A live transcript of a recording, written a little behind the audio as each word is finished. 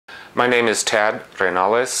My name is Tad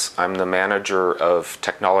Renales. I'm the manager of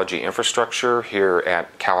technology infrastructure here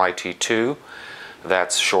at Calit2.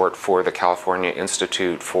 That's short for the California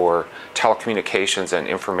Institute for Telecommunications and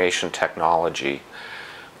Information Technology.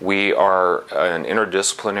 We are an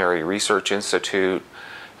interdisciplinary research institute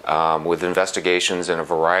with investigations in a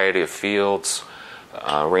variety of fields,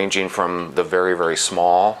 ranging from the very, very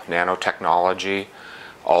small, nanotechnology,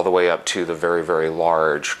 all the way up to the very, very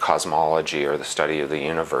large, cosmology, or the study of the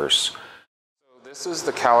universe. So this is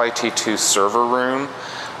the Calit2 server room.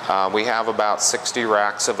 We have about 60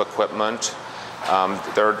 racks of equipment.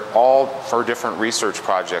 They're all for different research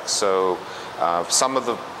projects, so some of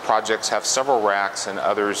the projects have several racks and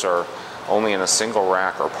others are only in a single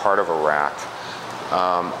rack or part of a rack.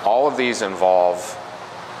 All of these involve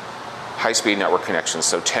high-speed network connections,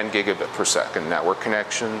 so 10 gigabit per second network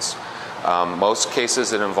connections. Most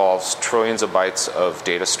cases it involves trillions of bytes of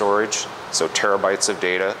data storage, so terabytes of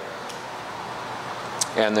data,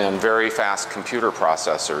 and then very fast computer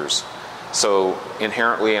processors. So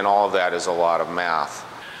inherently in all of that is a lot of math.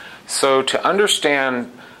 So to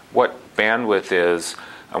understand what bandwidth is,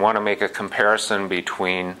 I want to make a comparison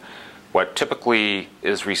between what typically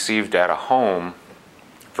is received at a home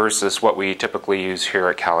versus what we typically use here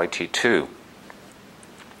at Calit2.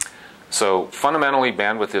 So fundamentally,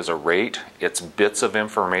 bandwidth is a rate. It's bits of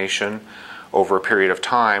information over a period of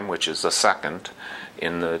time, which is a second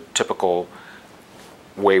in the typical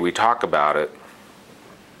way we talk about it.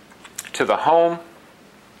 To the home,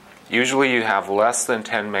 usually you have less than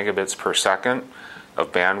 10 megabits per second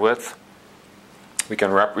of bandwidth. We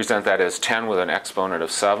can represent that as 10 with an exponent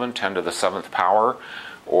of 7, 10 to the 7th power,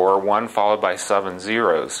 or 1 followed by 7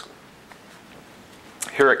 zeros.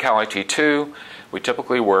 Here at Calit2, we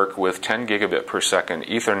typically work with 10 gigabit per second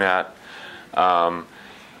Ethernet.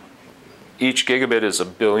 Each gigabit is a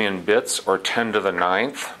billion bits, or 10 to the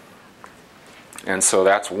 9th. And so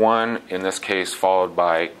that's 1, in this case, followed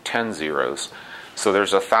by 10 zeros. So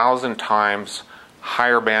there's 1,000 times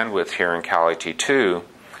higher bandwidth here in Calit2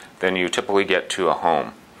 than you typically get to a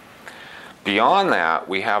home. Beyond that,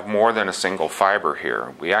 we have more than a single fiber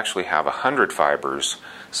here. We actually have 100 fibers.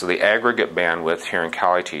 So the aggregate bandwidth here in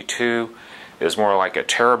Calit2 is more like a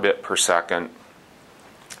terabit per second.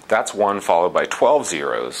 That's 1 followed by 12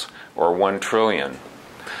 zeros, or 1 trillion.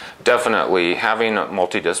 Definitely, having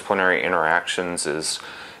multidisciplinary interactions is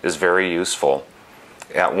very useful.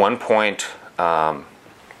 At one point in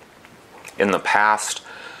the past,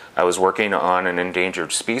 I was working on an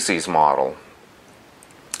endangered species model,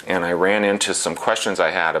 and I ran into some questions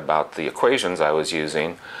I had about the equations I was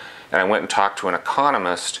using, and I went and talked to an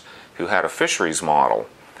economist who had a fisheries model.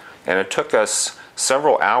 And it took us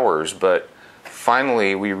several hours, but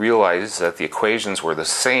finally we realized that the equations were the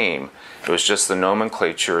same. It was just the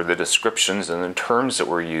nomenclature, the descriptions, and the terms that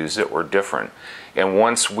were used that were different. And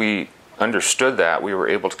once we understood that, we were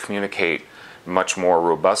able to communicate much more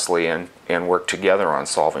robustly and work together on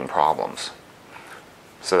solving problems.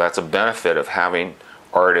 So that's a benefit of having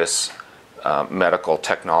artists, medical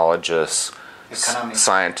technologists,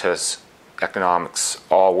 scientists, economics,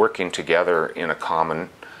 all working together in a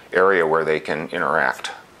common area where they can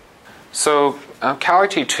interact. So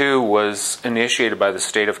Calit2 was initiated by the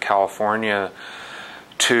state of California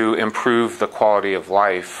to improve the quality of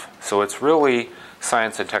life. So it's really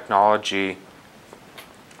science and technology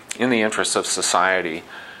in the interests of society.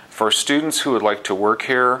 For students who would like to work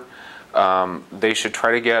here, they should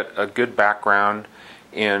try to get a good background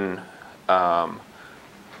in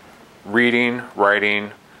reading,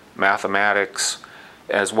 writing, mathematics,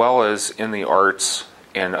 as well as in the arts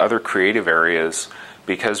and other creative areas,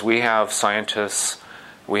 because we have scientists,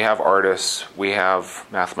 we have artists, we have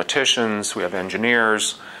mathematicians, we have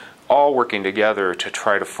engineers, all working together to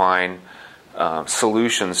try to find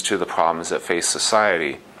solutions to the problems that face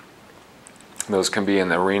society. Those can be in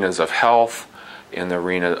the arenas of health, in the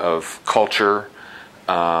arena of culture,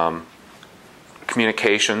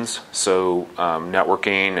 communications, so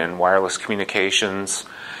networking and wireless communications,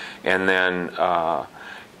 and then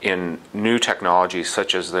in new technologies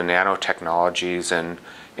such as the nanotechnologies and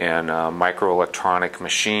microelectronic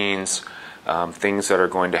machines, things that are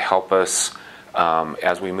going to help us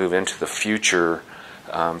as we move into the future,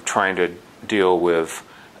 trying to deal with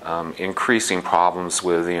increasing problems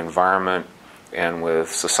with the environment and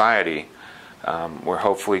with society. We're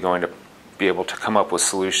hopefully going to be able to come up with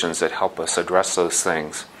solutions that help us address those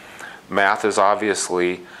things. Math is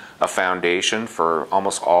obviously a foundation for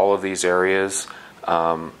almost all of these areas.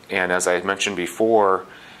 And as I mentioned before,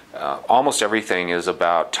 almost everything is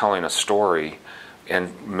about telling a story,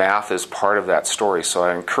 and math is part of that story. So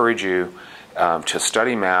I encourage you to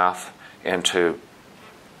study math and to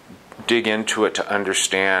dig into it to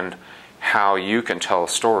understand how you can tell a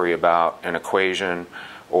story about an equation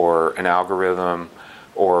or an algorithm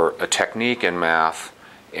or a technique in math.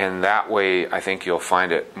 And that way, I think you'll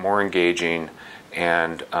find it more engaging,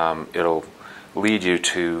 and it'll lead you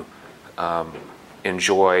to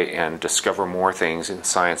enjoy and discover more things in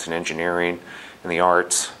science and engineering, in the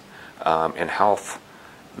arts, and health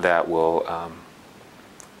that will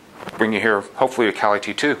bring you here, hopefully, to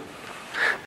Calit2.